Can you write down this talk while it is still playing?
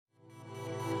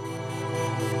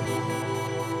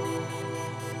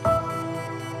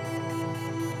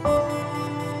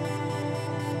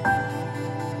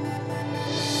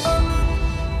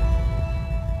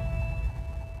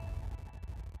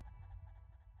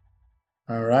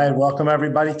All right, welcome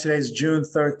everybody. Today's June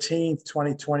 13th,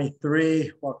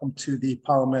 2023. Welcome to the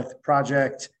Polymath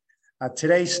project.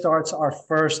 Today starts our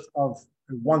first of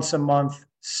a once a month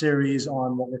series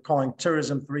on what we're calling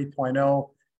Tourism 3.0,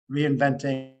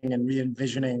 reinventing and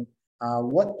re-envisioning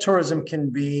what tourism can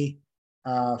be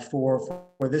for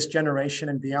this generation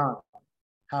and beyond.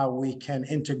 How we can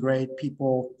integrate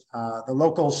people, the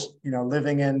locals,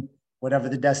 living in whatever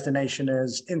the destination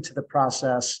is, into the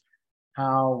process.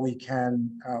 How we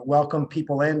can welcome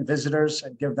people in, visitors,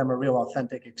 and give them a real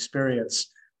authentic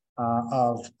experience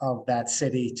of that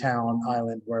city, town,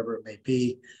 island, wherever it may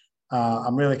be.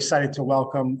 I'm really excited to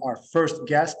welcome our first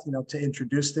guest, to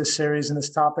introduce this series and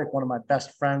this topic, one of my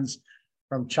best friends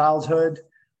from childhood,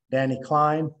 Danny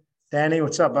Klein. Danny,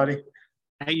 what's up, buddy?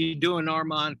 How you doing,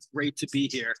 Armand? Great to be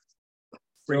here.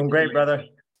 Doing great, brother.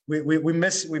 We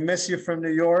miss you from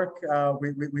New York.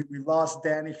 We lost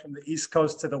Danny from the East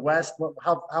Coast to the West.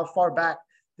 How far back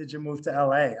did you move to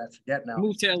LA? I forget now. I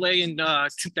moved to LA in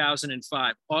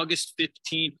 2005, August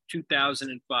 15th,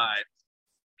 2005.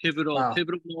 Pivotal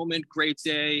moment, great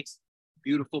day,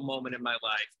 beautiful moment in my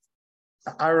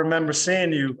life. I remember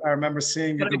seeing you.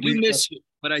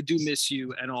 But I do miss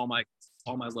you and all my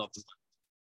loved ones.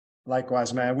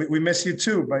 Likewise, man. We miss you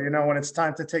too. But when it's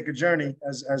time to take a journey,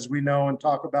 as we know and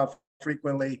talk about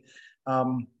frequently,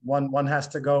 one has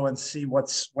to go and see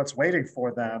what's waiting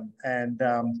for them.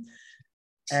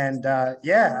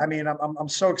 Yeah, I mean, I'm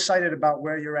so excited about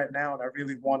where you're at now, and I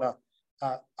really want to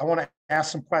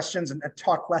ask some questions and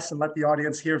talk less and let the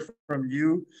audience hear from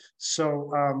you.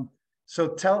 So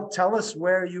tell us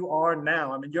where you are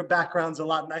now. I mean, your background's a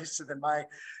lot nicer than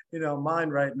mine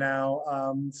right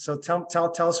now. So tell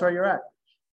us where you're at.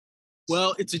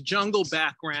 Well, it's a jungle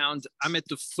background. I'm at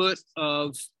the foot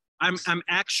of, I'm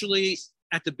actually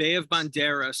at the Bay of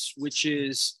Banderas, which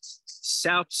is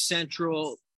south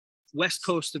central, west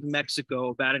coast of Mexico,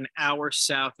 about an hour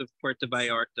south of Puerto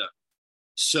Vallarta.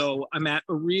 So I'm at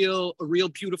a real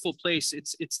beautiful place.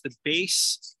 It's the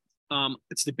base.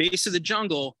 It's the base of the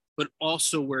jungle, but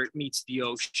also where it meets the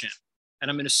ocean. And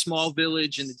I'm in a small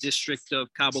village in the district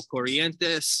of Cabo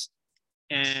Corrientes.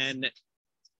 And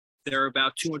there are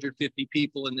about 250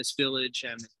 people in this village,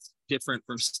 and it's different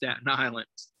from Staten Island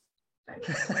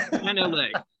and LA.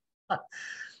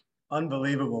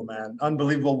 Unbelievable, man.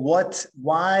 Unbelievable.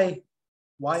 Why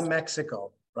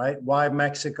Mexico, right? Why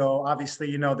Mexico?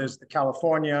 Obviously, there's the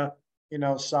California,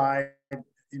 side,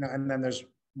 and then there's,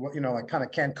 like kind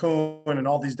of Cancun and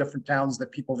all these different towns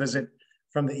that people visit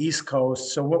from the East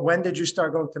Coast. So when did you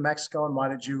start going to Mexico, and why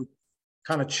did you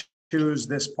kind of choose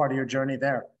this part of your journey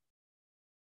there?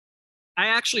 I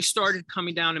actually started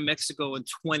coming down to Mexico in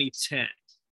 2010.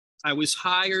 I was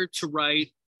hired to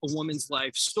write a woman's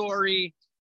life story.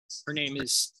 Her name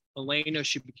is Elena.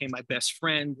 She became my best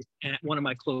friend and one of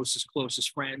my closest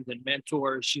friends and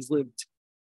mentors. She's lived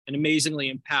an amazingly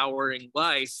empowering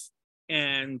life.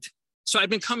 And so I've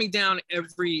been coming down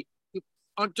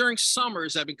during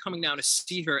summers, I've been coming down to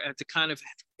see her and to kind of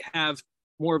have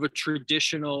more of a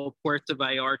traditional Puerto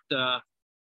Vallarta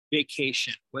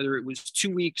vacation, whether it was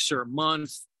 2 weeks or a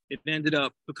month. It ended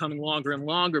up becoming longer and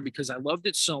longer because I loved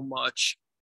it so much.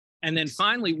 And then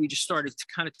finally, we just started to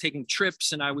kind of taking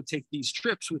trips, and I would take these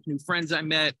trips with new friends I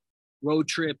met, road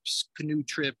trips, canoe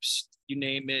trips, you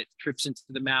name it, trips into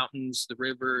the mountains, the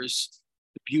rivers,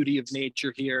 the beauty of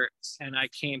nature here. And I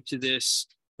came to this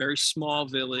very small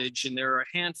village, and there are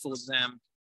a handful of them.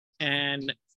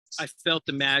 And I felt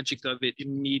the magic of it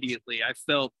immediately. I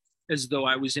felt as though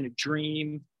I was in a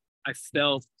dream. I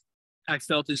felt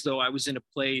as though I was in a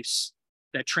place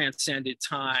that transcended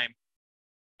time,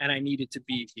 and I needed to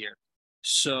be here.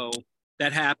 So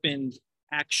that happened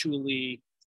actually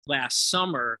last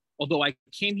summer. Although I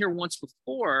came here once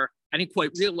before, I didn't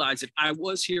quite realize it. I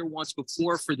was here once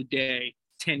before for the day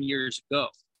 10 years ago.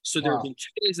 So there have been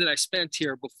 2 days that I spent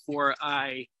here before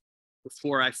I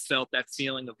felt that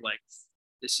feeling of like,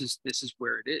 this is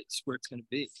where it is, where it's going to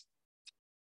be.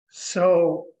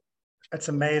 So that's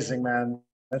amazing, man.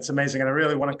 That's amazing. And I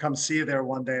really want to come see you there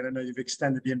one day. And I know you've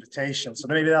extended the invitation. So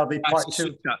maybe that'll be part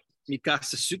two. Mi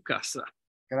casa, su casa.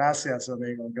 Gracias,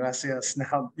 amigo. Gracias.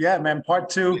 Now, yeah, man, part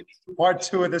two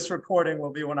of this recording will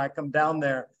be when I come down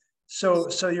there. So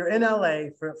you're in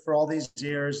LA for all these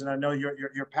years, and I know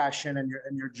your passion and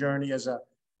your journey as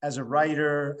a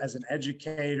writer, as an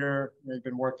educator. You've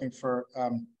been working for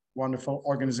a wonderful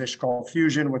organization called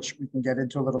Fusion, which we can get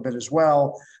into a little bit as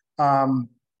well.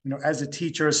 As a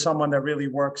teacher, as someone that really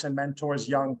works and mentors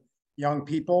young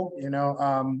people,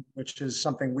 which is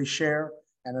something we share.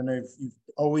 And I know you've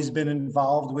always been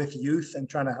involved with youth and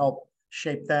trying to help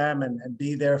shape them and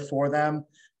be there for them.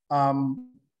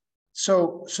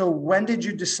 So when did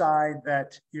you decide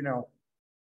that,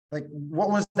 like, what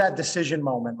was that decision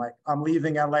moment? Like, I'm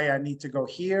leaving LA, I need to go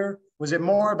here. Was it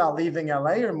more about leaving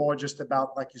LA or more just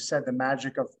about, like you said, the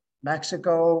magic of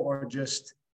Mexico, or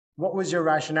just what was your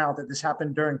rationale that this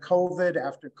happened during COVID,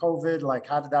 after COVID? Like,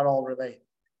 how did that all relate?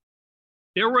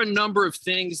 There were a number of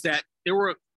things that there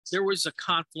was a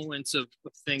confluence of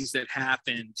things that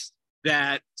happened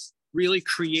that really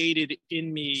created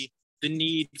in me the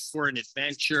need for an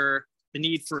adventure, the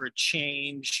need for a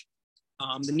change,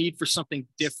 the need for something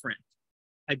different.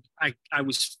 I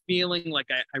was feeling like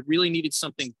I really needed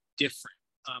something different.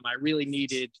 I really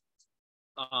needed,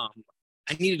 I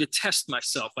needed to test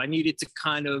myself. I needed to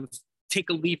kind of take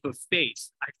a leap of faith.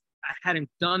 I hadn't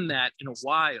done that in a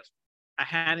while. I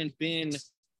hadn't been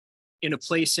in a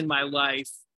place in my life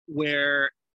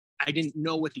where I didn't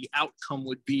know what the outcome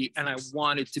would be. And I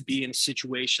wanted to be in a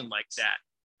situation like that.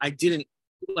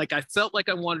 I felt like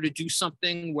I wanted to do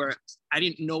something where I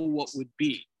didn't know what would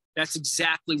be. That's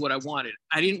exactly what I wanted.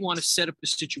 I didn't want to set up a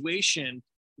situation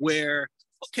where,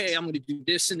 okay, I'm going to do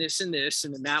this and this and this,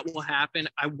 and then that will happen.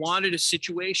 I wanted a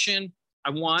situation.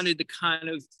 I wanted the kind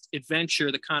of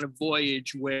adventure, the kind of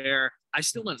voyage where I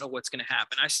still don't know what's going to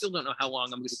happen. I still don't know how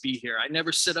long I'm going to be here. I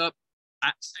never set up.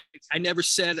 I never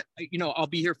said, I'll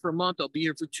be here for a month. I'll be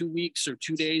here for 2 weeks or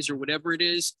 2 days or whatever it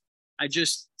is. I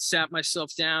just sat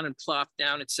myself down and plopped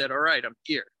down and said, all right, I'm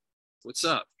here. What's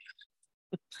up?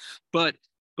 but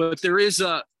there is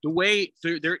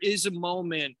there is a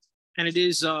moment, and it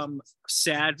is a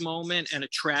sad moment and a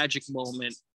tragic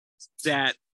moment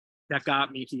that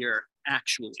got me here.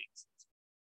 Actually,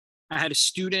 I had a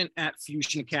student at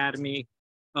Fusion Academy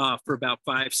for about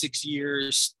 5-6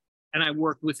 years, and I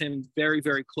worked with him very,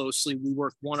 very closely. We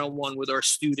worked one-on-one with our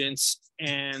students,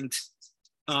 and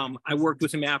I worked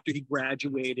with him after he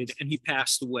graduated, and he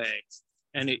passed away.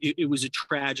 And it was a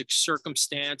tragic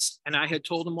circumstance. And I had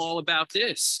told him all about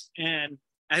this. And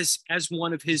as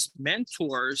one of his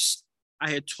mentors,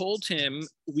 I had told him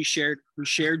we shared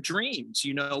dreams.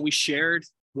 We shared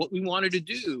what we wanted to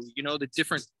do. The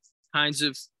different kinds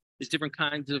of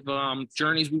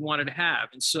journeys we wanted to have.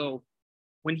 And so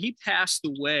when he passed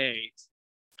away,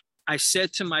 I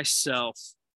said to myself,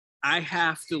 I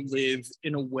have to live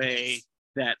in a way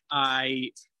that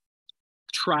I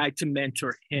tried to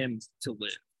mentor him to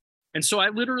live. And so I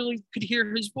literally could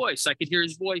hear his voice. I could hear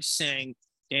his voice saying,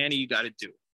 Danny, you got to do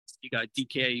it. You got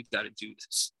DK, you got to do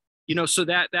this. So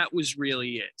that was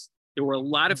really it. There were a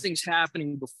lot of things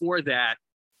happening before that,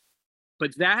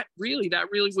 but that really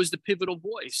was the pivotal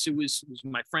voice. It was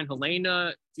my friend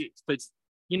Helena, but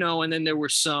and then there were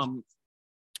some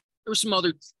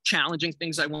other challenging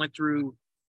things I went through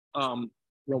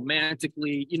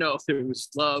romantically. There was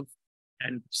love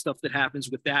and stuff that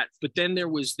happens with that. But then there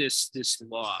was this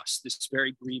loss, this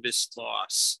very grievous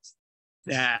loss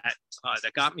that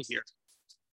got me here.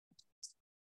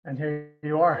 And here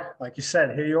you are, like you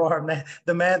said, here you are, man,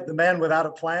 the man without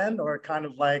a plan, or kind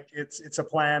of like it's a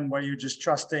plan where you're just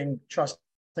trusting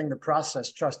the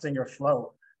process, trusting your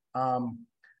flow.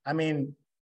 I mean,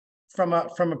 from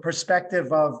a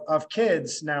perspective of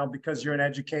kids now, because you're an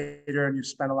educator and you've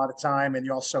spent a lot of time, and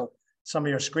you also, some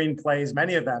of your screenplays,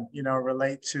 many of them,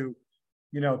 relate to,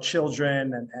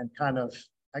 children and kind of,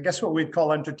 I guess, what we'd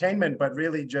call entertainment, but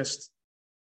really just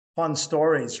fun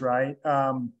stories, right?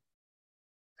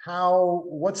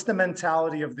 What's the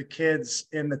mentality of the kids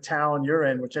in the town you're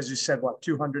in, which, as you said,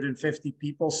 250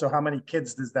 people? So how many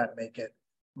kids does that make it,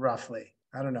 roughly?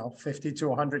 I don't know, 50 to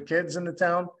 100 kids in the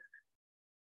town?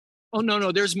 Oh,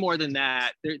 no, there's more than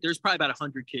that. There's probably about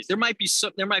 100 kids. There might be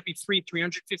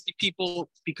 350 people,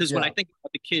 because when I think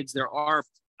about the kids, there are,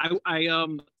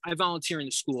 I volunteer in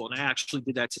the school, and I actually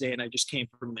did that today, and I just came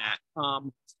from that.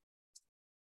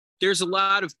 There's a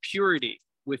lot of purity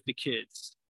with the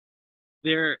kids.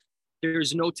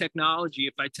 There's no technology.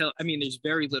 There's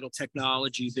very little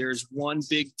technology. There's one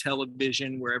big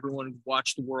television where everyone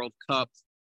watched the World Cup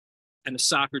and the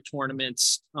soccer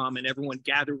tournaments, and everyone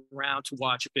gathered around to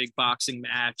watch a big boxing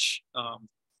match.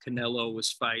 Canelo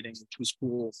was fighting, which was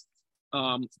cool.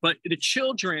 But the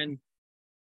children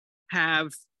have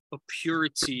a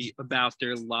purity about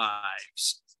their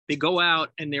lives. They go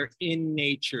out and they're in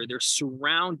nature. They're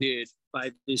surrounded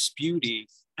by this beauty,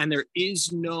 and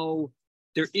there's no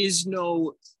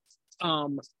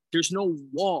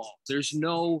wall. There's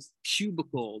no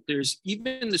cubicle. There's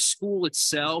even the school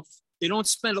itself. They don't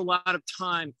spend a lot of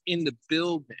time in the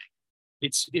building.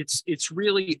 It's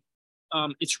really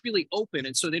open,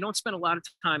 and so they don't spend a lot of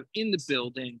time in the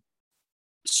building.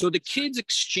 So the kids'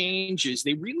 exchanges,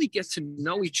 they really get to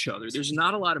know each other. There's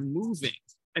not a lot of moving,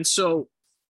 and so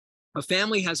a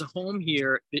family has a home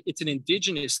here. It's an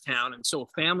indigenous town. And so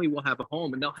a family will have a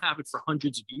home and they'll have it for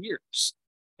hundreds of years.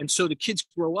 And so the kids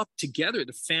grow up together,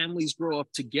 the families grow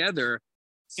up together.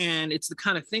 And it's the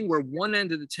kind of thing where one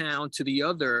end of the town to the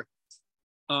other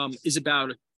is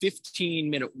about a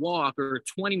 15-minute walk or a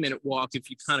 20-minute walk if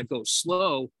you kind of go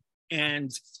slow.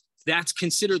 And that's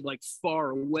considered like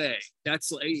far away.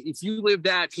 That's like, if you lived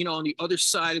at, on the other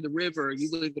side of the river,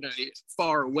 you live in a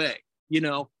far away,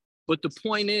 But the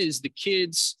point is the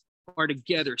kids are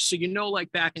together. So,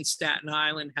 like back in Staten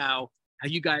Island, how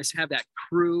you guys have that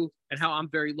crew, and how I'm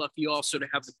very lucky also to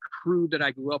have the crew that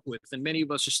I grew up with. And many of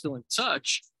us are still in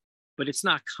touch, but it's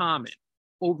not common.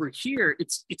 Over here,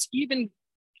 it's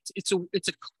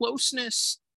a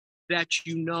closeness that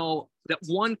that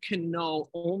one can know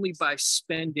only by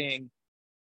spending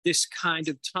this kind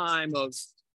of time of,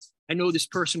 I know this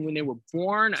person when they were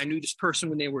born, I knew this person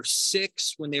when they were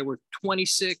 6, when they were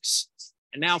 26,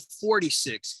 and now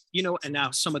 46, and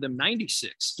now some of them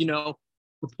 96, The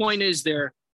point is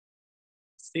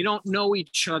they don't know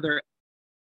each other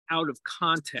out of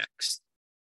context.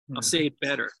 I'll say it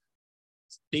better.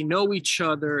 They know each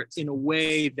other in a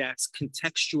way that's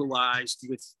contextualized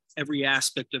with every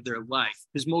aspect of their life,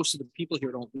 because most of the people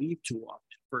here don't leave too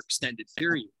often for extended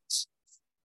periods.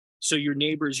 So your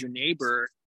neighbor's your neighbor.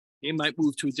 They might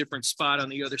move to a different spot on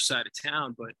the other side of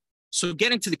town. But so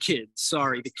getting to the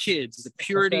the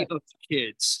purity of the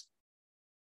kids.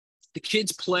 The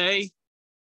kids play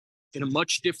in a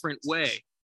much different way.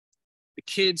 The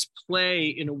kids play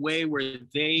in a way where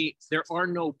there are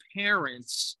no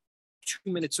parents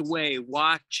 2 minutes away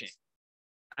watching.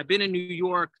 I've been in New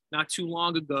York not too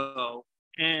long ago,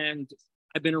 and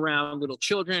I've been around little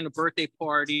children, a birthday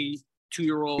party,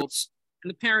 2-year-olds, and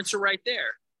the parents are right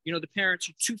there. The parents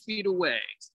are 2 feet away.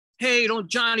 Hey,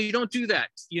 Johnny, don't do that,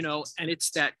 and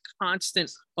it's that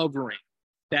constant hovering,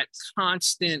 that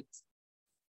constant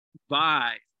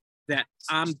vibe that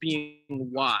I'm being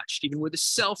watched, even with a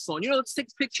cell phone. Let's take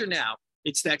a picture now.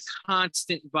 It's that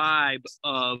constant vibe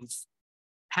of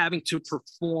having to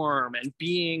perform and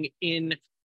being in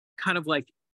kind of like,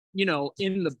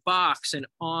 in the box and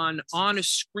on a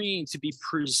screen to be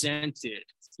presented.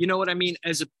 You know what I mean?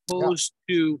 As opposed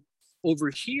to over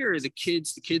here, the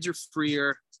kids are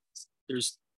freer.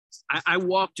 I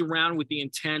walked around with the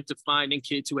intent of finding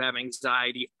kids who have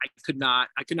anxiety. I could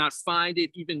not find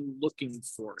it even looking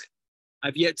for it.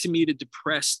 I've yet to meet a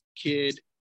depressed kid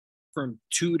from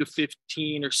 2 to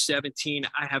 15 or 17.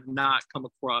 I have not come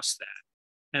across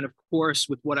that. And of course,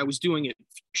 with what I was doing at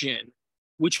Fusion,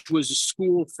 which was a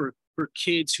school for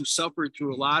kids who suffered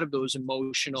through a lot of those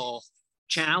emotional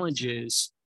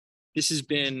challenges, this has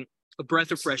been a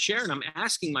breath of fresh air. And I'm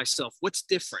asking myself, what's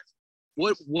different?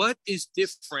 What is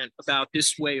different about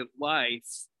this way of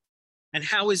life? And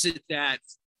how is it that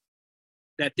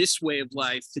this way of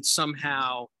life could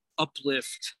somehow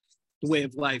uplift the way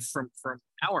of life from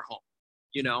our home,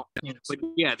 But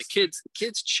yeah, the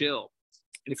kids chill.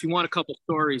 And if you want a couple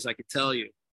stories, I could tell you.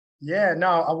 Yeah, no,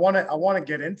 I want to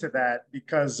get into that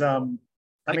because I want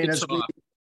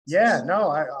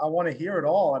to hear it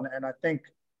all, and I think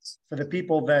for the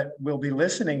people that will be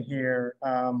listening here,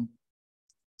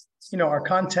 our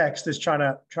context is trying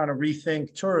to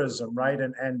rethink tourism, right?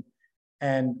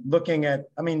 And looking at,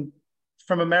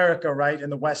 from America, right, in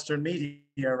the Western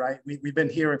media, right, we've been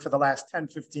hearing for the last 10,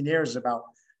 15 years about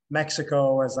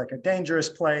Mexico as like a dangerous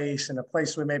place and a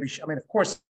place where maybe, of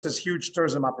course, there's huge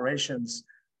tourism operations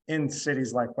in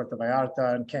cities like Puerto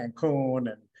Vallarta and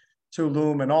Cancun and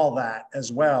Tulum and all that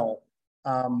as well.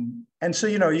 And so,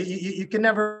 you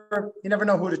never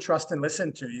know who to trust and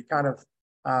listen to. You kind of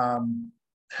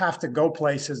have to go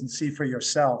places and see for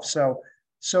yourself. So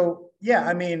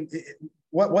yeah,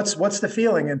 what's the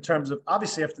feeling in terms of,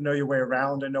 obviously you have to know your way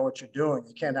around and know what you're doing.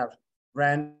 You can't have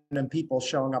random people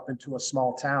showing up into a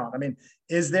small town.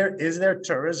 Is there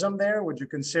tourism there? Would you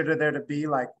consider there to be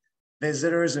like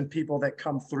visitors and people that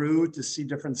come through to see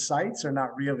different sites, or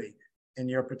not really in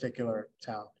your particular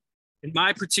town? In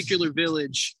my particular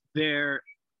village, there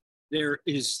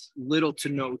is little to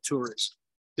no tourism.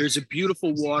 There's a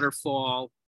beautiful waterfall,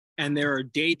 and there are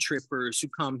day trippers who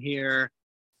come here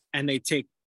and they take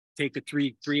a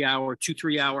 2-3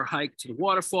 hour hike to the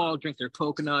waterfall, drink their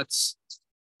coconuts,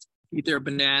 eat their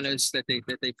bananas that they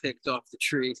picked off the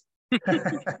tree.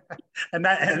 And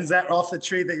is that off the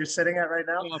tree that you're sitting at right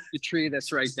now? Off the tree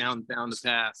that's right down the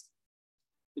path.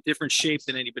 A different shape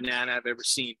than any banana I've ever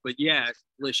seen, but yeah,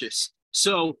 delicious.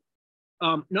 So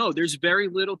no, there's very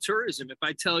little tourism. If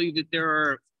I tell you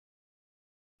that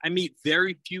I meet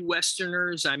very few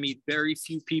Westerners, I meet very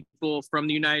few people from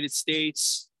the United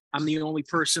States. I'm the only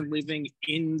person living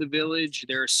in the village.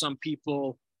 There are some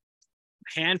people,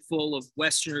 handful of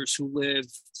Westerners who live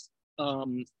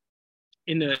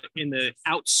in the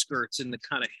outskirts, in the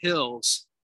kind of hills.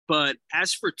 But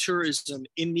as for tourism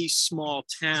in these small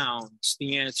towns,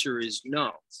 the answer is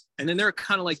no. And then there are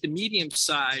kind of like the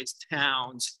medium-sized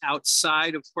towns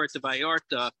outside of Puerto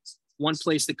Vallarta. One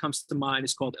place that comes to mind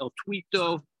is called El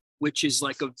Tuito, which is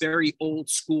like a very old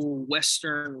school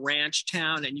Western ranch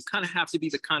town. And you kind of have to be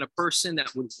the kind of person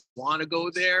that would want to go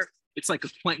there. It's like a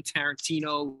Quentin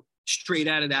Tarantino, straight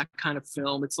out of that kind of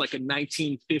film. It's like a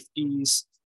 1950s,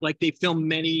 like they film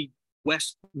many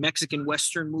Mexican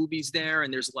Western movies there,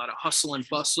 and there's a lot of hustle and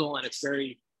bustle, and it's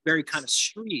very, very kind of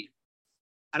street.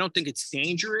 I don't think it's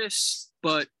dangerous,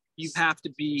 but you have to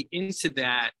be into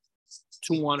that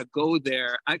to want to go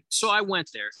there. So I went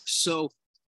there. So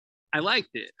I liked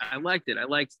it.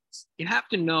 You have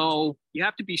to know, you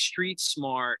have to be street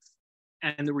smart.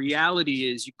 And the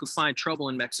reality is you could find trouble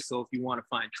in Mexico if you want to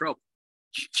find trouble.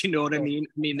 You know what I mean?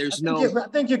 I mean, there's I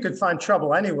think you could find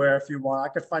trouble anywhere if you want.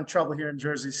 I could find trouble here in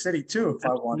Jersey City too if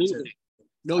I want to.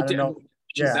 No doubt.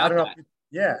 Yeah, I don't know.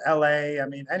 Yeah, LA. I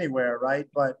mean, anywhere, right?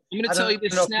 But I'm going to tell you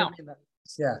this now.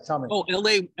 Yeah, tell me. Oh,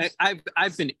 LA.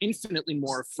 I've been infinitely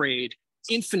more afraid,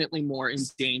 infinitely more in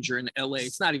danger in LA.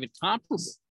 It's not even comparable.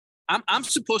 I'm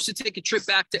supposed to take a trip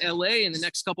back to LA in the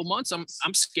next couple months.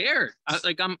 I'm scared.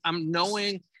 I'm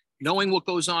knowing what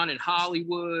goes on in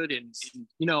Hollywood, and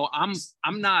you know, I'm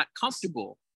not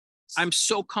comfortable. I'm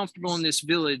so comfortable in this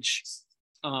village.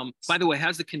 By the way,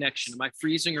 how's the connection? Am I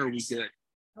freezing or are we good?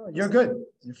 Oh, you're good.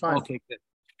 You're fine. Okay,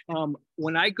 good.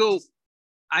 When I go,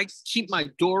 I keep my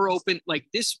door open like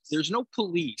this. There's no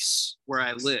police where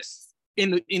I live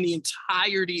in the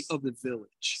entirety of the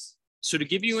village. So to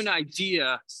give you an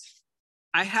idea,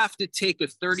 I have to take a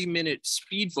 30-minute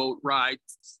speedboat ride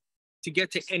to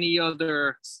get to any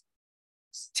other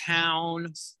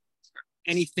town,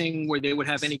 anything where they would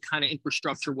have any kind of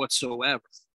infrastructure whatsoever.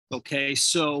 Okay,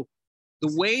 so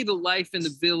the way the life in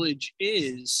the village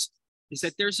is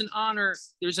that there's an honor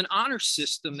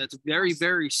system that's very,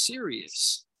 very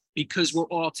serious because we're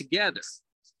all together.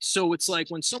 So it's like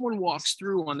when someone walks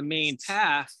through on the main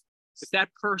path, if that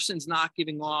person's not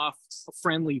giving off a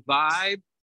friendly vibe,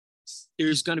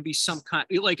 there's going to be some kind,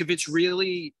 like if it's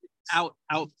really out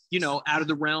of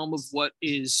the realm of what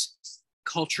is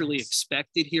culturally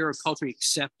expected here, or culturally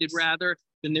accepted rather,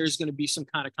 then there's going to be some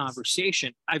kind of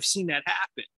conversation. I've seen that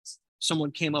happen.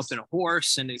 Someone came up in a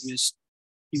horse and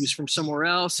he was from somewhere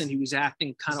else and he was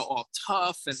acting kind of all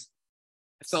tough, and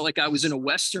I felt like I was in a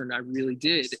Western. I really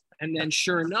did. And then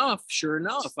sure enough,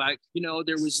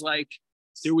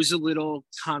 there was a little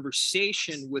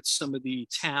conversation with some of the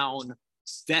town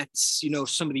vets,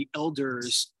 some of the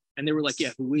elders, and they were like,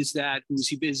 yeah, who is that? Who's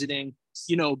he visiting?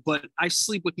 But I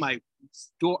sleep with my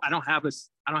door. I don't have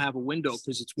a window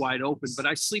because it's wide open, but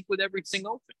I sleep with everything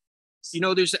open.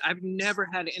 I've never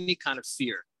had any kind of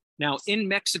fear. Now in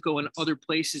Mexico and other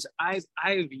places, I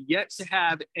have yet to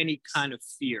have any kind of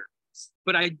fear,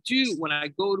 but I do when I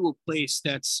go to a place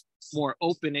that's more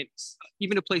open, and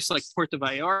even a place like Puerto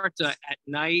Vallarta at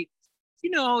night,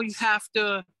 you have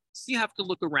to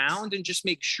look around and just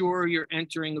make sure you're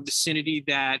entering a vicinity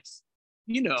that,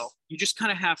 you just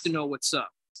kind of have to know what's up.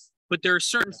 But there are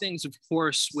certain things, of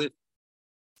course, with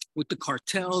the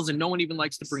cartels, and no one even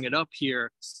likes to bring it up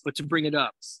here, but to bring it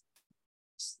up.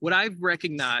 What I've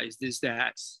recognized is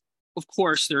that, of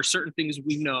course, there are certain things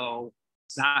we know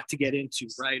not to get into,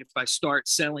 right? If I start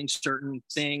selling certain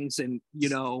things and,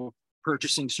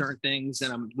 purchasing certain things,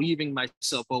 then I'm leaving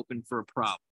myself open for a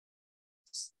problem.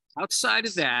 Outside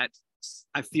of that,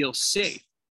 I feel safe.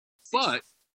 But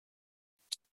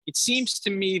it seems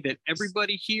to me that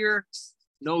everybody here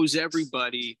knows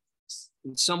everybody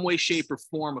in some way, shape, or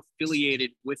form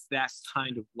affiliated with that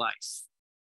kind of life.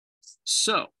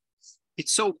 So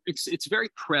it's very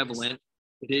prevalent.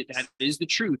 That is the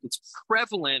truth. It's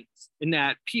prevalent in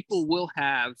that people will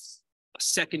have a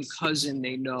second cousin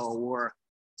they know, or,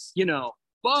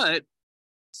 but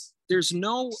there's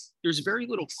very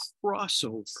little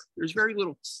crossover.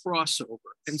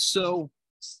 And so,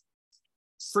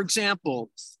 for example,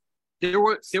 there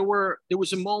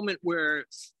was a moment where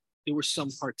there were some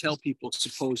cartel people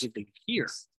supposedly here,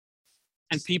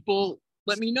 and people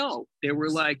let me know. They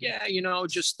were like, yeah,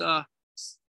 just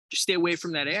stay away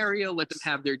from that area, let them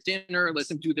have their dinner, let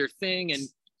them do their thing. And,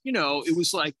 it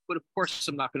was like, but of course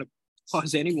I'm not going to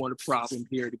cause anyone a problem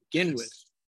here to begin with.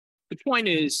 The point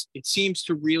is, it seems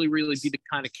to really, really be the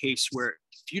kind of case where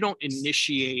if you don't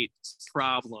initiate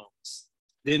problems,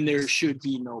 then there should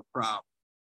be no problem.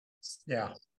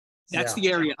 Yeah. That's the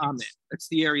area I'm in.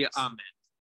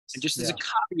 And just as a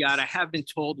caveat, I have been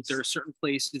told that there are certain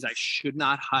places I should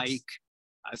not hike.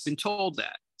 I've been told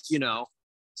that, you know,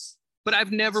 but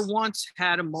I've never once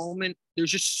had a moment.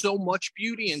 There's just so much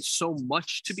beauty and so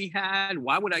much to be had.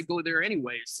 Why would I go there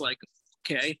anyway? It's like,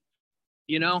 okay,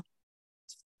 you know?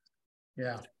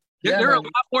 Yeah. There are a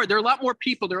lot more. There are a lot more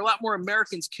people. There are a lot more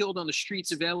Americans killed on the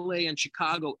streets of LA and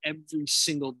Chicago every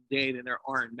single day than there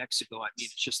are in Mexico. I mean,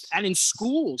 it's just, and in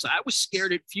schools, I was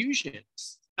scared at Fusion.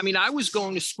 I mean, I was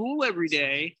going to school every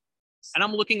day and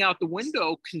I'm looking out the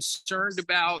window concerned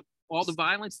about all the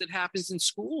violence that happens in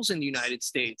schools in the United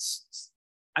States.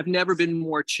 I've never been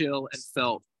more chill and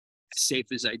felt as safe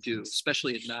as I do,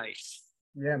 especially at night.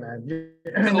 Yeah, man.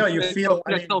 You feel.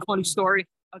 Can I tell a funny story?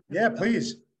 Yeah,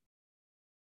 please.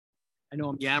 I know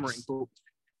I'm yammering, but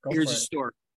here's a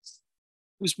story.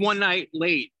 It was one night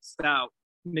late, about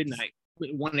midnight,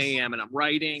 1 a.m., and I'm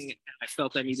writing, and I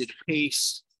felt I needed to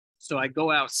pace. So I go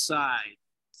outside,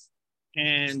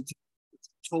 and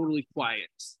it's totally quiet,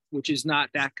 which is not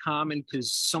that common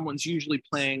because someone's usually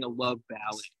playing a love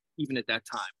ballad, even at that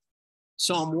time.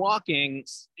 So I'm walking,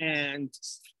 and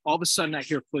all of a sudden I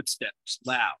hear footsteps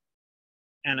loud.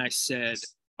 And I said,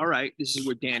 all right, this is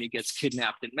where Danny gets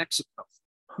kidnapped in Mexico.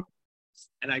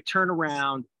 And I turn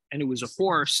around and it was a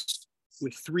horse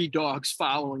with 3 dogs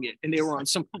following it. And they were on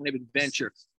some kind of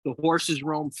adventure. The horses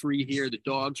roam free here. The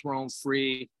dogs roam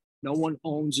free. No one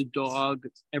owns a dog.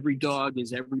 Every dog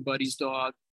is everybody's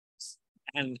dog.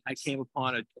 And I came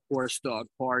upon a horse dog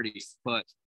party, but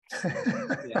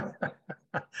yeah.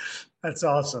 That's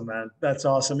awesome, man. That's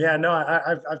awesome. Yeah, no,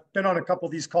 I've been on a couple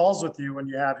of these calls with you when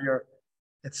you have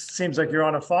it seems like you're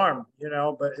on a farm, you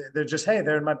know, but they're just, hey,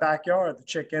 they're in my backyard, the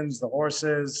chickens, the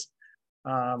horses.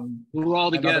 We're all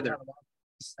together.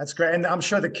 That's great. And I'm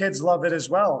sure the kids love it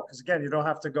as well. Because again, you don't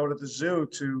have to go to the zoo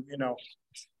to, you know,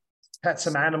 pet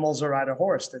some animals or ride a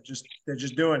horse. They're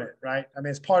just doing it, right? I mean,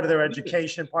 it's part of their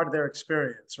education, part of their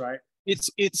experience, right?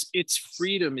 It's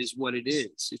freedom is what it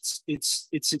is. It's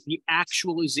the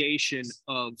actualization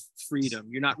of freedom.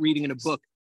 You're not reading in a book.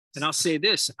 And I'll say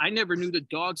this, I never knew that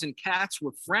dogs and cats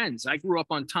were friends. I grew up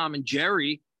on Tom and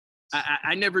Jerry.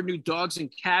 I never knew dogs and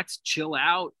cats chill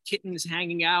out, kittens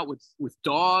hanging out with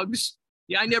dogs.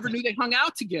 Yeah, I never knew they hung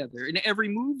out together in every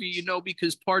movie, you know,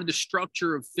 because part of the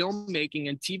structure of filmmaking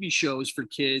and TV shows for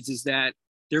kids is that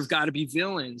there've got to be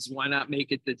villains. Why not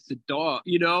make it the dog,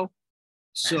 you know?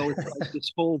 So it's like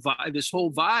this whole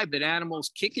vibe that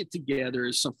animals kick it together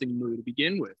is something new to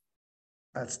begin with.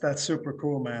 That's super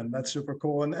cool, man. That's super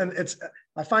cool. And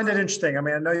I find it interesting. I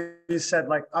mean, I know you said,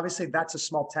 like, obviously that's a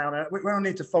small town. We don't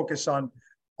need to focus on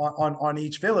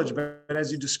each village, but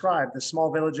as you described, the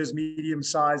small villages, medium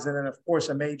size, and then of course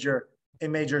a major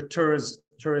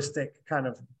touristic kind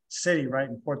of city, right?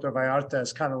 In Puerto Vallarta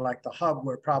is kind of like the hub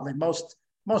where probably most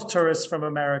tourists from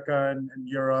America and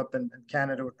Europe and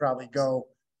Canada would probably go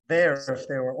there if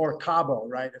they were, or Cabo,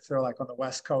 right? If they're like on the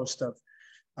west coast of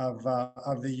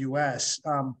the U.S.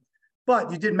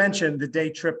 But you did mention the day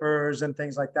trippers and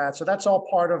things like that. So that's all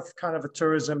part of kind of a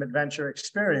tourism adventure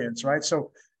experience, right?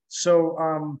 So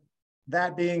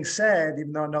that being said,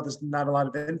 even though I know there's not a lot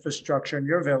of infrastructure in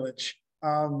your village,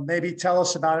 maybe tell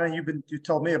us about it. You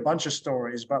told me a bunch of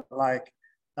stories, but like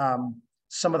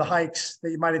some of the hikes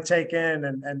that you might have taken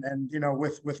and you know,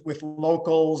 with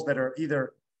locals that are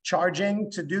either charging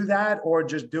to do that or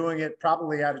just doing it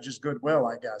probably out of just goodwill,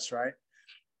 I guess, right?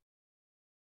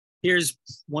 Here's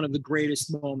one of the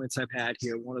greatest moments I've had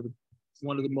here, one of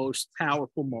the most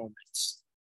powerful moments.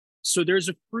 So there's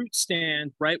a fruit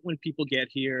stand right when people get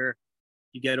here.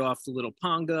 You get off the little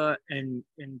panga and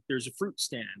there's a fruit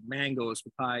stand, mangoes,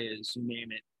 papayas, you name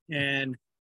it. And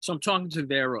so I'm talking to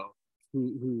Vero,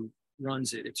 who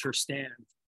runs it. It's her stand.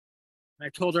 And I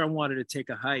told her I wanted to take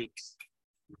a hike.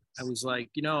 I was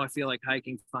like, you know, I feel like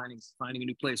hiking, finding a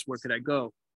new place. Where could I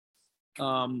go?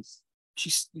 She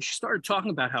started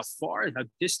talking about how far, how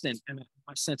distant, and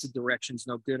my sense of direction is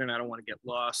no good, and I don't want to get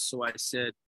lost. So I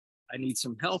said, I need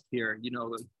some help here. You know,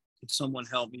 could someone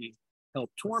help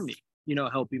tour me? You know,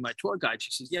 help be my tour guide. She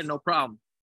says, yeah, no problem.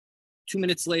 2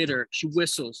 minutes later, she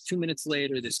whistles. 2 minutes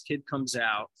later, this kid comes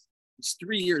out. He's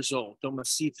 3 years old,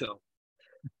 Tomasito,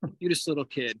 cutest little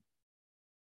kid.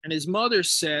 And his mother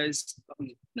says,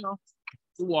 you know,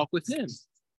 we'll walk with him.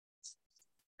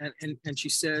 And she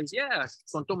says, yeah,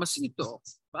 con Tomasito,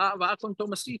 va con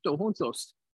Tomasito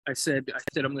juntos. I said,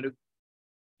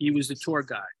 he was the tour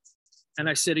guide. And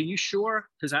I said, are you sure?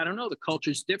 Because I don't know, the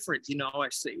culture's different. You know, I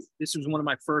say, this was one of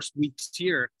my first weeks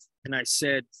here. And I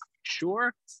said,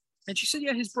 sure? And she said,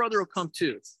 yeah, his brother will come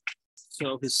too.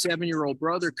 So his 7-year-old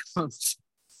brother comes.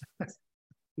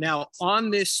 Now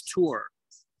on this tour,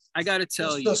 I got to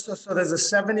tell So, you. so there's a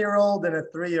 7-year-old and a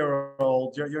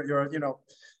 3-year-old. You're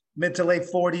mid to late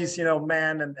 40s,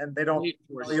 man, and they don't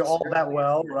know you all that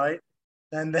well, right?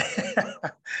 And they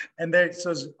and they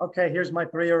says, okay, here's my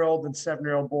 3-year-old and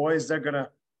 7-year-old boys. They're gonna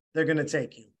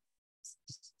take you.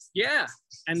 Yeah,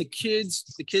 and the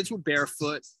kids were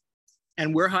barefoot,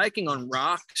 and we're hiking on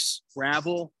rocks,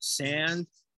 gravel, sand,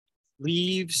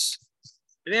 leaves.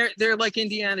 They're like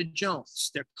Indiana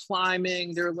Jones. They're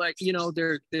climbing. They're like,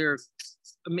 they're.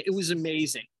 It was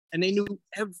amazing, and they knew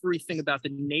everything about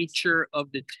the nature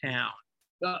of the town,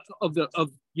 of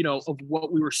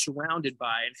what we were surrounded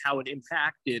by and how it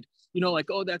impacted. Like,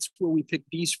 oh, that's where we pick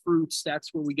these fruits.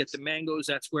 That's where we get the mangoes.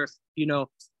 That's where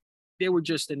they were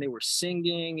and they were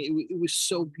singing. It was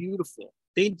so beautiful.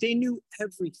 They knew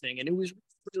everything, and it was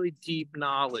really deep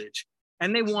knowledge.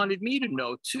 And they wanted me to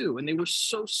know too, and they were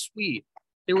so sweet.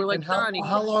 They were like,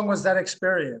 how long was that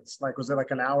experience? Like, was it like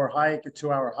an hour hike, a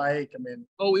 2-hour hike? I mean,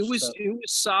 it was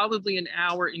solidly an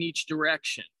hour in each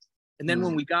direction. And then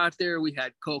when we got there, we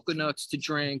had coconuts to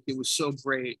drink. It was so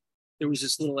great. There was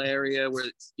this little area where,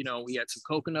 we had some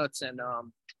coconuts, and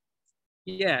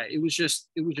it was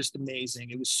just amazing.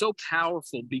 It was so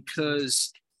powerful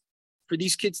because for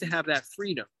these kids to have that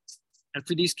freedom and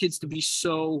for these kids to be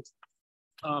so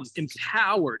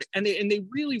empowered, and they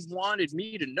really wanted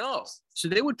me to know. So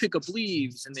they would pick up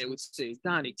leaves and they would say,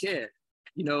 Donnie, kid,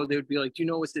 they would be like, do you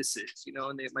know what this is?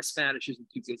 And my Spanish isn't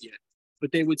too good yet,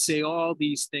 but they would say all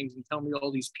these things and tell me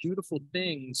all these beautiful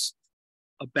things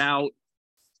about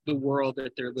the world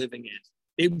that they're living in.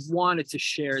 They wanted to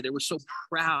share. They were so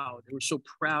proud. They were so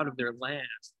proud of their land.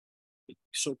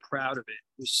 So proud of it.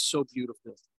 It was so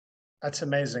beautiful. That's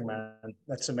amazing, man.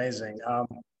 That's amazing.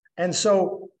 And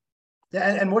so,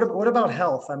 and what about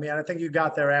health? I mean, I think you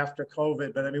got there after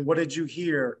COVID, but I mean, what did you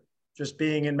hear just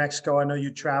being in Mexico? I know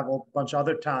you traveled a bunch of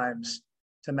other times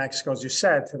to Mexico, as you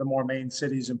said, to the more main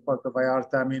cities in Puerto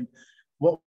Vallarta. I mean,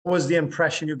 what was the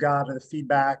impression you got, or the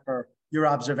feedback, or your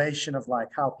observation of like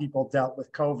how people dealt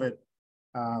with COVID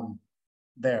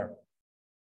there?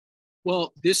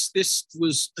 Well, this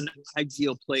was an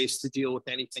ideal place to deal with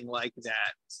anything like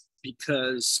that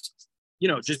because,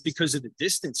 just because of the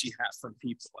distance you have from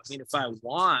people. I mean, if I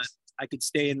want, I could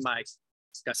stay in my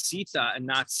casita and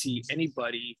not see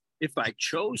anybody if I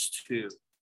chose to.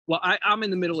 Well, I'm in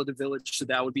the middle of the village, so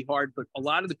that would be hard. But a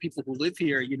lot of the people who live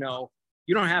here, you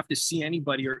don't have to see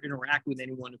anybody or interact with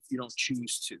anyone if you don't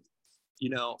choose to.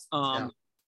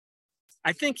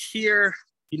 I think here,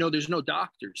 there's no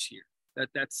doctors here.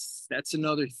 That's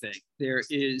another thing. There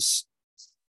is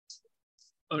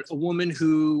a woman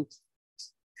who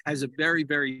has a very,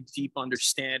 very deep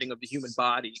understanding of the human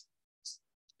body.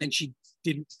 And she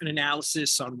did an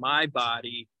analysis on my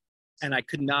body, and I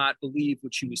could not believe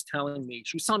what she was telling me.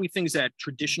 She was telling me things that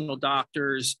traditional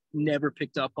doctors never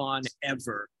picked up on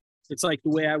ever. It's like the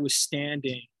way I was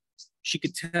standing. She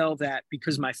could tell that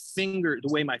because the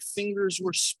way my fingers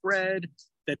were spread,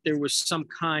 that there was some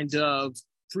kind of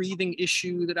breathing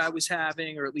issue that I was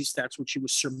having, or at least that's what she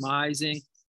was surmising.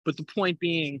 But the point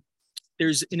being,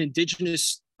 there's an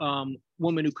indigenous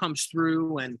woman who comes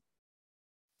through and,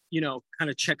 kind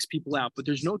of checks people out, but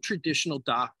there's no traditional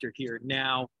doctor here.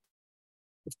 Now,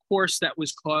 of course, that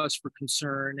was cause for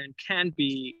concern and can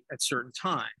be at certain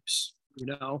times,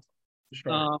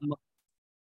 Sure.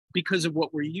 Because of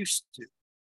what we're used to.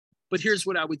 But here's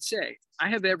what I would say. I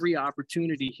have every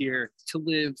opportunity here to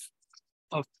live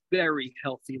a very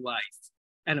healthy life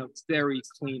and a very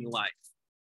clean life.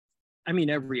 I mean,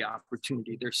 every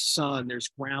opportunity. There's sun, there's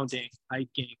grounding,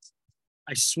 hiking.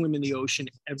 I swim in the ocean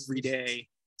every day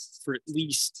for at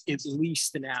least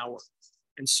an hour.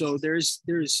 And so there's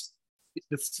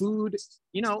the food,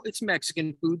 it's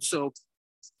Mexican food, so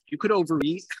you could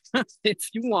overeat if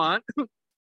you want,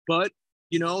 but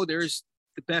there's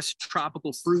the best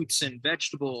tropical fruits and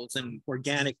vegetables and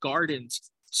organic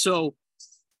gardens. So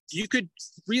you could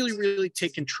really, really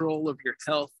take control of your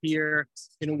health here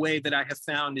in a way that I have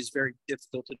found is very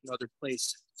difficult in other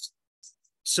places.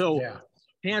 So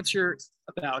to answer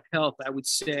about health, I would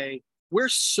say we're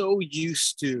so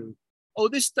used to, oh,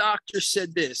 this doctor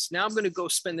said this. Now I'm going to go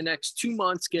spend the next 2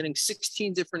 months getting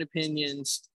 16 different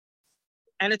opinions.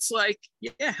 And it's like,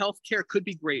 yeah, healthcare could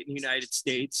be great in the United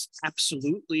States.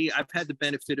 Absolutely. I've had the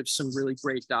benefit of some really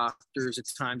great doctors at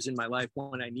times in my life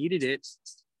when I needed it.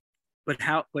 But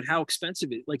how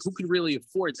expensive is it? Like, who could really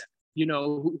afford that?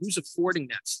 Who's affording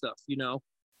that stuff,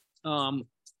 And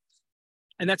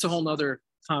that's a whole nother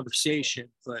conversation.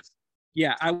 But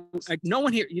yeah, I no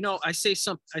one here, I say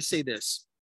this.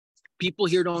 People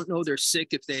here don't know they're sick.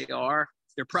 If they are,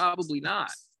 they're probably not.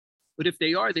 But if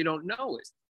they are, they don't know it.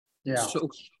 Yeah. So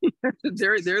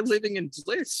they're living in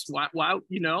bliss. Why,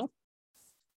 you know?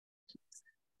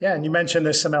 Yeah, and you mentioned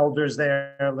there's some elders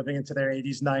there living into their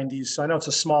 80s, 90s. So I know it's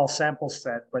a small sample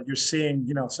set, but you're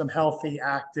seeing, some healthy,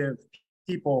 active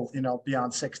people,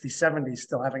 beyond 60, 70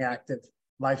 still having active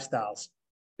lifestyles.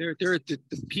 There are the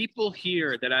people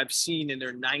here that I've seen in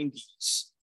their 90s,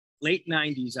 late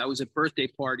 90s. I was at birthday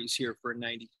parties here for a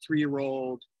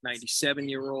 93-year-old,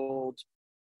 97-year-old.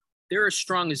 They're as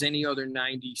strong as any other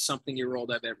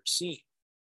 90-something-year-old I've ever seen.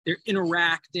 They're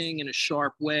interacting in a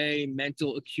sharp way,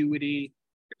 mental acuity.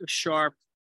 They're sharp,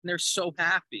 and they're so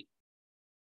happy.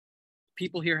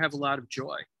 People here have a lot of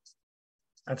joy.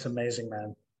 That's amazing,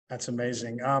 man. That's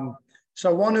amazing. So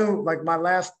I want to, like, my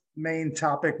last main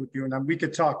topic with you, and we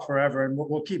could talk forever, and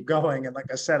we'll keep going. And like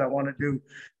I said, I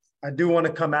do want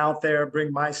to come out there,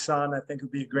 bring my son. I think it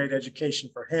would be a great education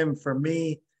for him, for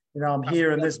me. I'm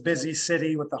here in this busy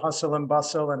city with the hustle and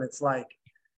bustle, and it's like,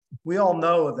 we all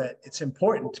know that it's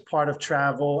important. Part of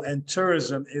travel and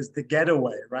tourism is the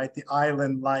getaway, right? The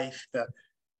island life, the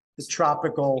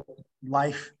tropical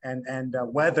life and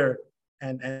weather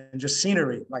and just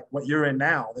scenery, like what you're in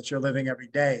now, that you're living every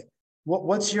day.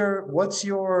 What's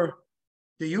your,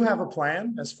 do you have a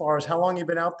plan as far as how long you've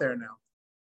been out there now?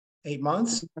 8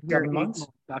 months, 7 months?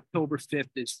 October 5th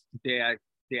is the day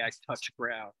I touch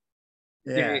ground.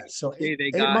 Yeah, so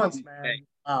eight months, man.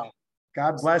 Wow.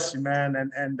 God bless you, man.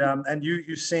 And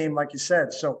you seem, like you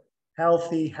said, so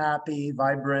healthy, happy,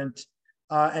 vibrant,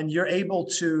 and you're able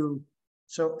to.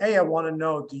 So, I want to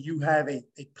know, do you have a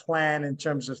plan in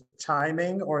terms of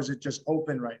timing, or is it just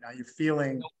open right now? You're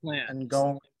feeling no plan and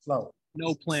going with the flow.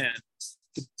 No plan.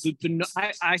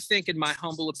 I think, in my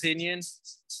humble opinion,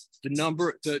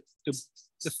 the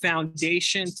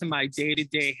foundation to my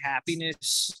day-to-day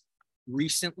happiness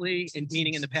recently, and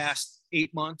meaning in the past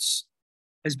 8 months,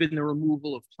 has been the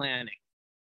removal of planning.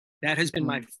 That has been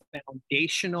my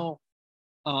foundational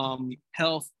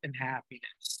health and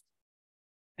happiness.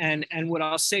 And what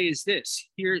I'll say is this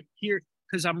here,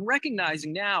 because I'm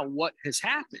recognizing now what has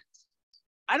happened.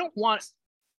 I don't want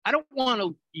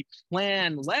to be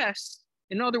planless.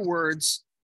 In other words,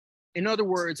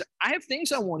 I have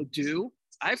things I want to do.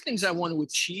 I have things I want to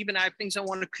achieve, and I have things I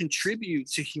want to contribute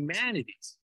to humanity.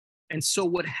 And so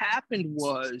what happened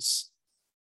was,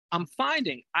 I'm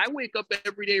finding I wake up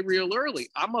every day real early.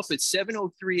 I'm up at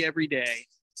 7:03 every day,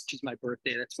 which is my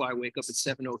birthday. That's why I wake up at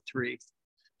 7:03.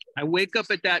 I wake up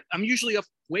at that. I'm usually up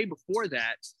way before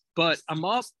that, but I'm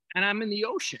up and I'm in the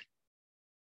ocean.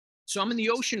 So I'm in the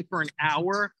ocean for an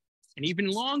hour and even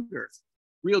longer.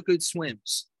 Real good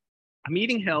swims. I'm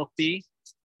eating healthy.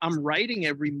 I'm writing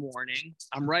every morning.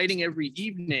 I'm writing every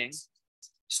evening.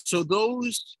 So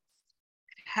those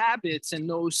habits and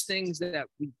those things that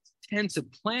we tend to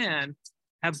plan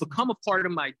have become a part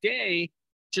of my day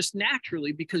just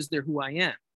naturally, because they're who I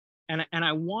am. And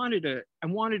I wanted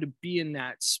to be in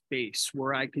that space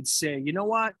where I could say, you know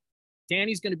what,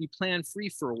 Danny's going to be plan free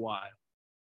for a while,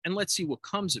 and let's see what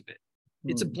comes of it.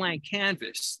 It's a blank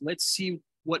canvas. Let's see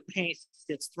what paint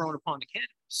gets thrown upon the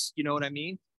canvas. You know what I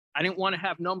mean? I didn't want to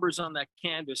have numbers on that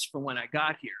canvas for when I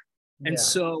got here. And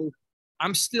so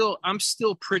I'm still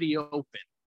pretty open.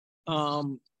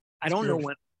 I don't know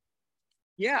when.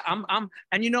 Yeah, I'm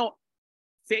and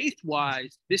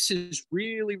faith-wise, this is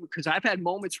really, because I've had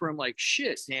moments where I'm like,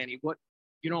 shit, Danny, what,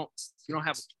 you don't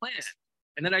have a plan.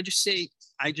 And then I just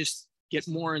get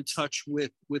more in touch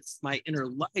with my inner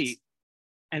light,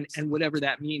 and whatever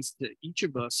that means to each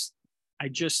of us. I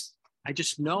just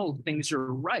know things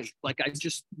are right. Like, I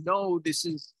just know this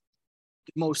is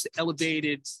the most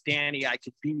elevated Danny I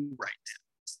could be right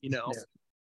now, Yeah.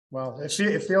 Well, it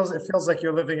feels like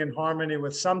you're living in harmony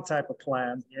with some type of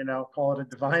plan, call it a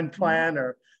divine plan,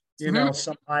 or,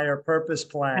 some higher purpose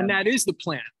plan. And that is the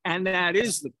plan.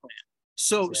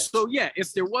 So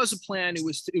if there was a plan, it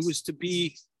was to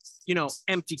be,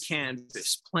 empty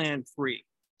canvas, plan free.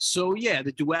 So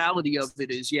the duality of it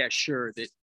is, sure,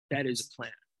 that is a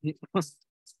plan.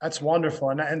 That's wonderful.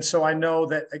 And so I know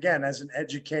that, again, as an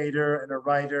educator and a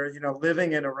writer,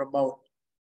 living in a remote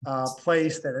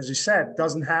place that, as you said,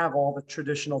 doesn't have all the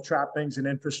traditional trappings and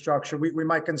infrastructure, we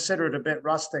might consider it a bit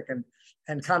rustic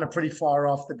and kind of pretty far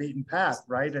off the beaten path,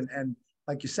 right? And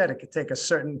like you said, it could take a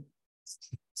certain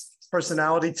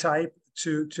personality type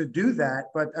to do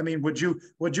that. But I mean, would you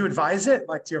advise it,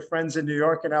 like, to your friends in New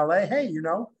York and LA? Hey,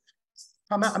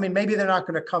 come out. I mean, maybe they're not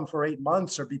going to come for 8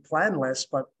 months or be planless,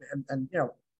 but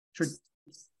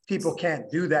people can't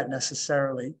do that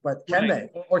necessarily. But can they,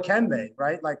 or can they?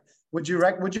 Right? Like, would you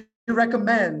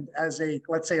recommend, as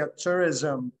let's say a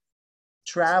tourism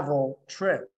travel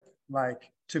trip,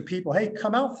 like, to people, hey,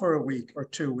 come out for a week or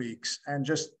 2 weeks and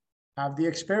just have the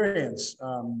experience.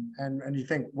 And you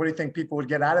think, what do you think people would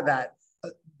get out of that?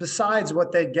 Besides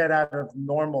what they get out of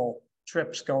normal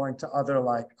trips going to other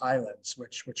like islands,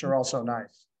 which are also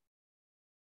nice.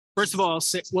 First of all, I'll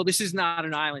say, well, this is not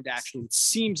an island, actually. It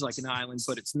seems like an island,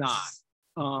 but it's not.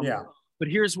 Yeah. But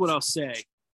here's what I'll say.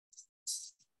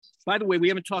 By the way, we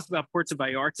haven't talked about Puerto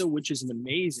Vallarta, which is an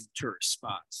amazing tourist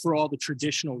spot for all the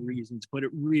traditional reasons, but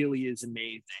it really is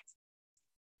amazing.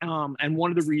 And one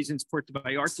of the reasons Puerto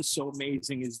Vallarta is so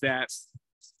amazing is that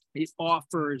it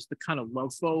offers the kind of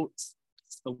love boat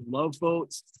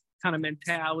kind of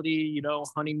mentality, you know,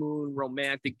 honeymoon,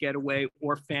 romantic getaway,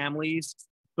 or families.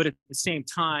 But at the same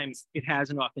time, it has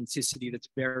an authenticity that's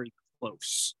very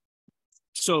close.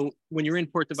 So when you're in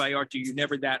Puerto Vallarta, you're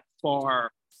never that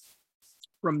far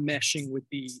from meshing with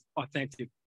the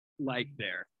authentic life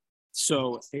there.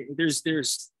 So there's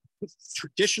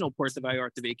traditional Puerto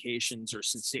Vallarta vacations are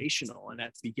sensational. And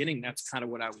at the beginning, that's kind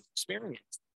of what I was experiencing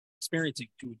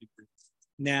to a degree.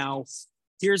 Now,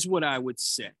 here's what I would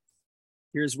say.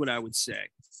 This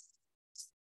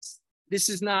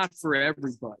is not for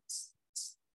everybody,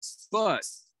 but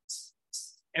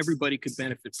everybody could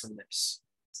benefit from this.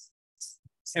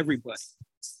 Everybody.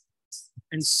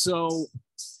 And so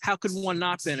how could one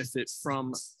not benefit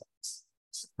from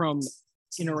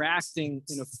interacting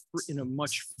in a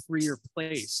much freer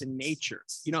place in nature?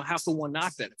 You know, how could one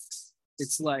not benefit?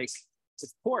 It's like, of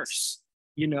course,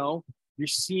 you know, you're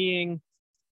seeing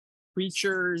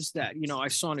creatures that, you know, I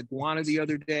saw an iguana the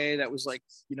other day that was like,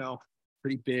 you know,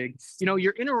 pretty big. You know,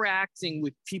 you're interacting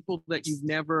with people that you've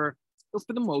never,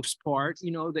 for the most part,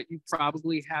 you know, that you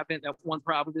probably haven't, that one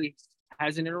probably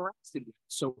hasn't interacted with.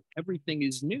 So everything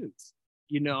is new,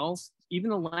 you know, even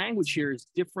the language here is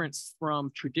different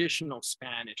from traditional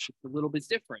Spanish. It's a little bit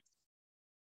different.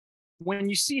 When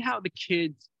you see how the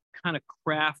kids kind of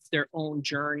craft their own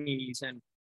journeys, and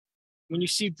when you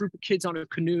see a group of kids on a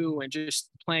canoe and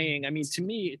just playing, I mean, to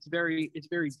me, it's very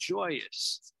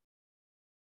joyous.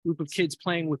 Group of kids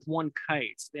playing with one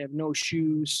kite. They have no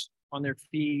shoes on their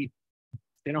feet.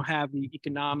 They don't have the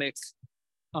economic,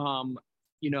 I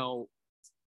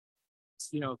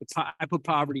put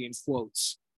poverty in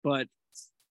quotes, but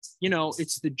you know,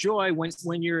 it's the joy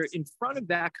when you're in front of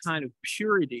that kind of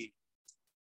purity,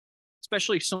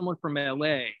 especially someone from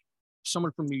LA,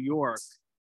 someone from New York.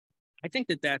 I think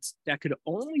that could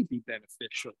only be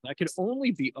beneficial. That could only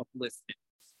be uplifting.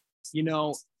 You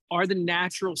know, are the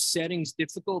natural settings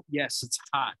difficult? Yes, it's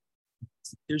hot.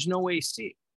 There's no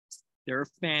AC. There are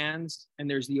fans and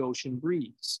there's the ocean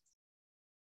breeze.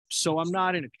 So I'm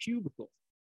not in a cubicle,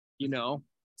 you know.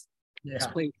 Yeah.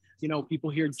 You know, people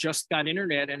here just got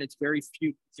internet and it's very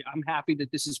few. I'm happy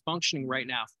that this is functioning right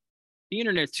now. The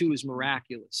internet too is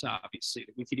miraculous, obviously,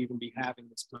 that we could even be having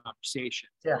this conversation.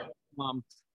 Yeah.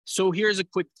 So here's a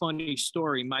quick funny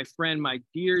story. My friend, my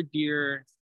dear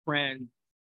friend,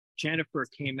 Jennifer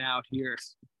came out here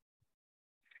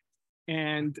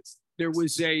and there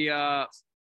was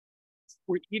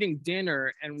we're eating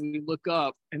dinner and we look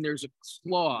up and there's a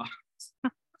claw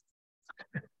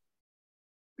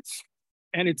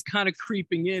and it's kind of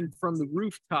creeping in from the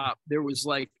rooftop. There was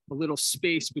like a little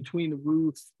space between the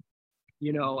roof,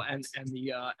 you know, and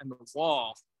the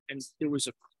wall, and there was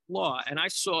a claw, and I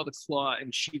saw the claw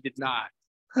and she did not.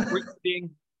 We're eating,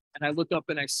 and I look up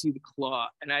and I see the claw,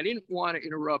 and I didn't want to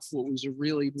interrupt what was a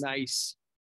really nice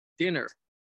dinner. I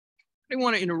didn't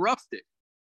want to interrupt it.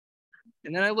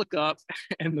 And then I look up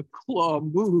and the claw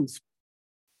moved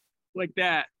like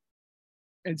that.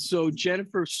 And so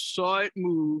Jennifer saw it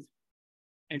move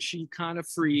and she kind of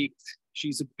freaked.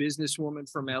 She's a businesswoman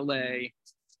from LA.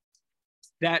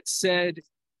 That said,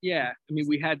 yeah, I mean,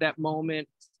 we had that moment.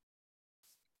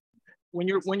 When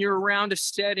you're around a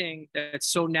setting that's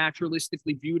so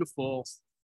naturalistically beautiful,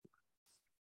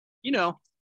 you know,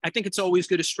 I think it's always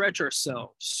good to stretch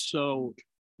ourselves. So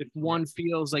if one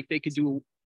feels like they could do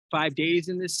 5 days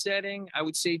in this setting, I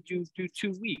would say do 2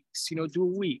 weeks, you know, do a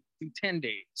week, do 10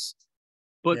 days.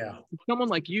 But someone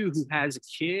like you who has a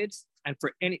kid, and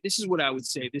this is what I would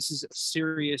say, this is a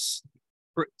serious,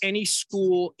 for any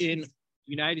school in the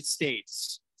United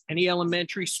States, any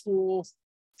elementary school,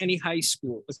 any high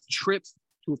school, a trip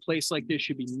to a place like this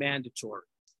should be mandatory.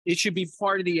 It should be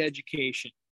part of the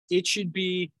education. It should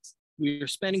be, we're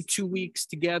spending 2 weeks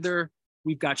together.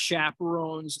 We've got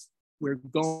chaperones. We're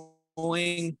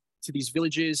going to these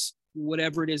villages,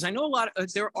 whatever it is. I know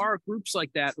there are groups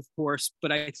like that, of course,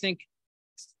 but I think,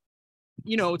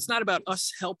 you know, it's not about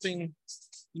us helping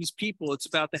these people. It's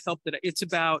about it's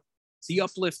about the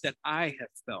uplift that I have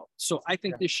felt. So I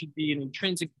think this should be an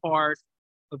intrinsic part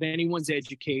of anyone's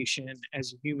education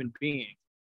as a human being.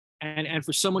 And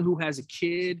for someone who has a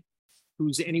kid,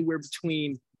 who's anywhere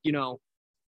between, you know,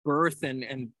 birth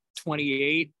and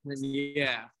 28, then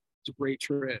yeah, it's a great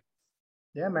trip.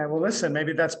 Yeah, man. Well, listen,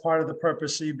 maybe that's part of the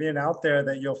purpose of you being out there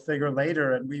that you'll figure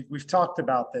later. And we've talked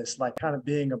about this, like kind of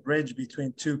being a bridge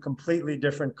between two completely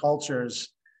different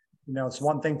cultures. You know, it's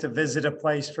one thing to visit a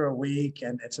place for a week,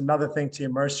 and it's another thing to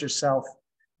immerse yourself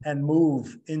and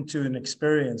move into an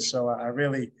experience. So I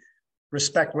really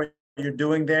respect what you're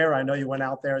doing there. I know you went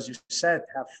out there, as you said,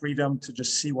 have freedom to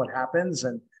just see what happens.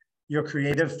 And your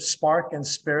creative spark and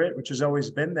spirit, which has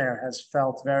always been there, has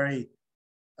felt very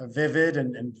vivid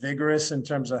and vigorous in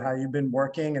terms of how you've been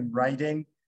working and writing.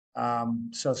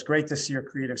 So it's great to see your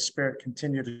creative spirit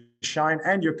continue to shine,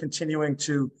 and you're continuing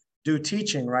to do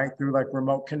teaching, right? Through like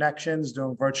remote connections,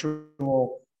 doing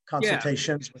virtual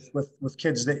consultations with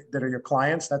kids that are your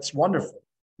clients. That's wonderful.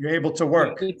 You're able to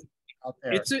work out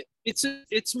there. It's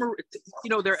you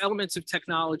know, there are elements of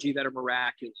technology that are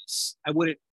miraculous. I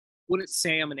wouldn't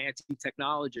say I'm an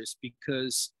anti-technologist,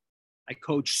 because I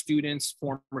coach students,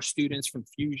 former students from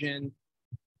Fusion.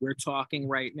 We're talking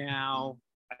right now.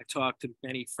 I talk to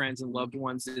many friends and loved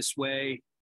ones this way.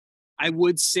 I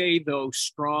would say, though,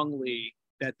 strongly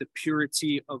that the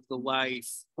purity of the life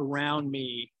around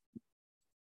me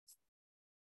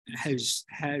has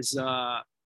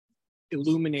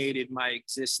illuminated my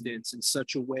existence in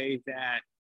such a way that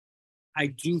I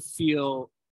do feel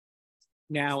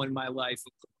now in my life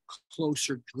a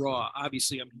closer draw.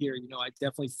 Obviously, I'm here, you know, I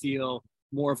definitely feel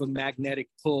more of a magnetic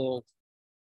pull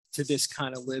to this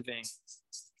kind of living.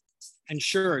 And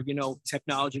sure, you know,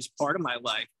 technology is part of my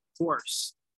life, of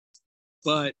course,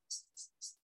 but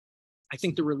I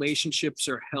think the relationships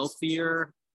are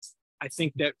healthier. I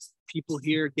think that people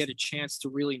here get a chance to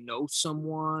really know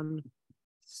someone.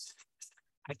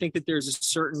 I think that there's a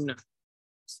certain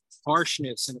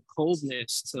harshness and a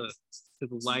coldness to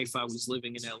the life I was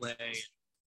living in LA.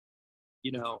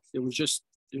 You know, it was just,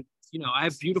 you know, I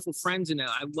have beautiful friends in LA.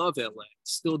 I love LA,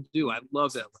 still do. I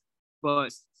love LA.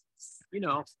 But, you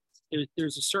know,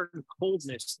 there's a certain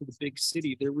coldness to the big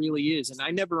city. There really is. And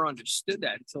I never understood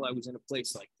that until I was in a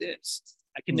place like this.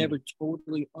 I can never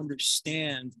totally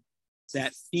understand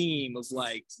that theme of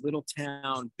like little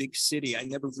town, big city. I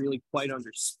never really quite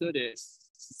understood it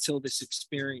until this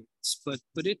experience. But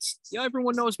it's, you know,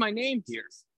 everyone knows my name here.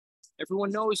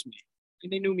 Everyone knows me.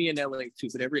 And they knew me in LA too,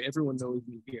 but everyone knows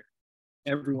me here.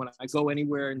 Everyone. I go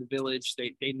anywhere in the village,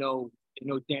 they know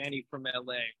Danny from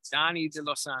LA, Danny de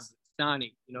Los Angeles,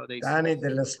 Danny. You know, Danny de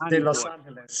Los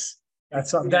Angeles.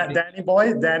 That's Danny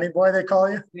boy, they call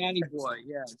you. Danny boy,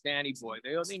 yeah, Danny boy.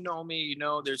 They know me. You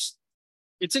know,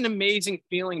 it's an amazing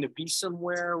feeling to be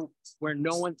somewhere where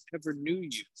no one ever knew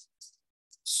you.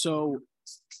 So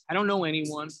I don't know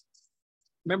anyone.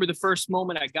 Remember the first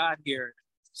moment I got here,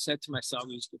 said to myself, I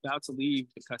was about to leave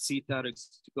the casita to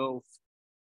go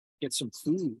get some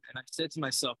food. And I said to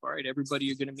myself, all right, everybody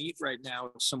you're going to meet right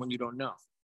now is someone you don't know,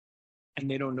 and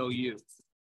they don't know you.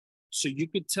 So you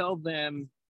could tell them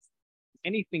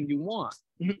anything you want,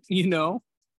 you know?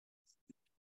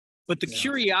 But the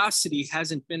curiosity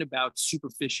hasn't been about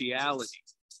superficiality.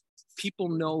 People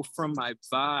know from my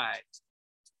vibe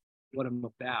what I'm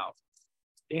about.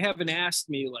 They haven't asked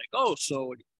me like, oh,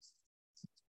 so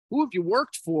who have you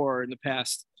worked for in the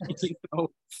past? You know,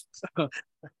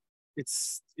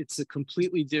 it's a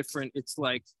completely different. It's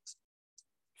like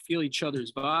feel each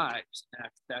other's vibes.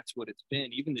 That's what it's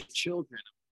been. Even the children,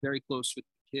 I'm very close with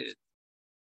the kids.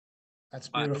 That's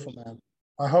beautiful, man.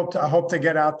 I hope to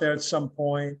get out there at some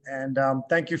point. And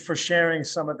thank you for sharing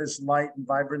some of this light and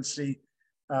vibrancy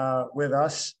with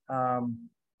us.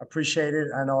 Appreciate it.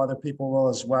 I know other people will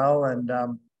as well. And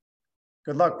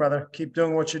good luck, brother. Keep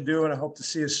doing what you do, and I hope to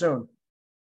see you soon.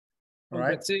 All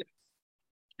right. That's it.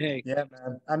 Hey. Yeah,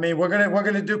 man. I mean, we're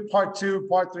gonna do part 2,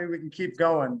 part 3. We can keep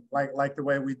going like the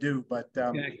way we do. But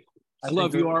I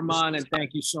love you, Armand, and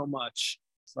thank you so much.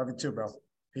 Love you too, bro.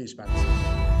 Peace, man.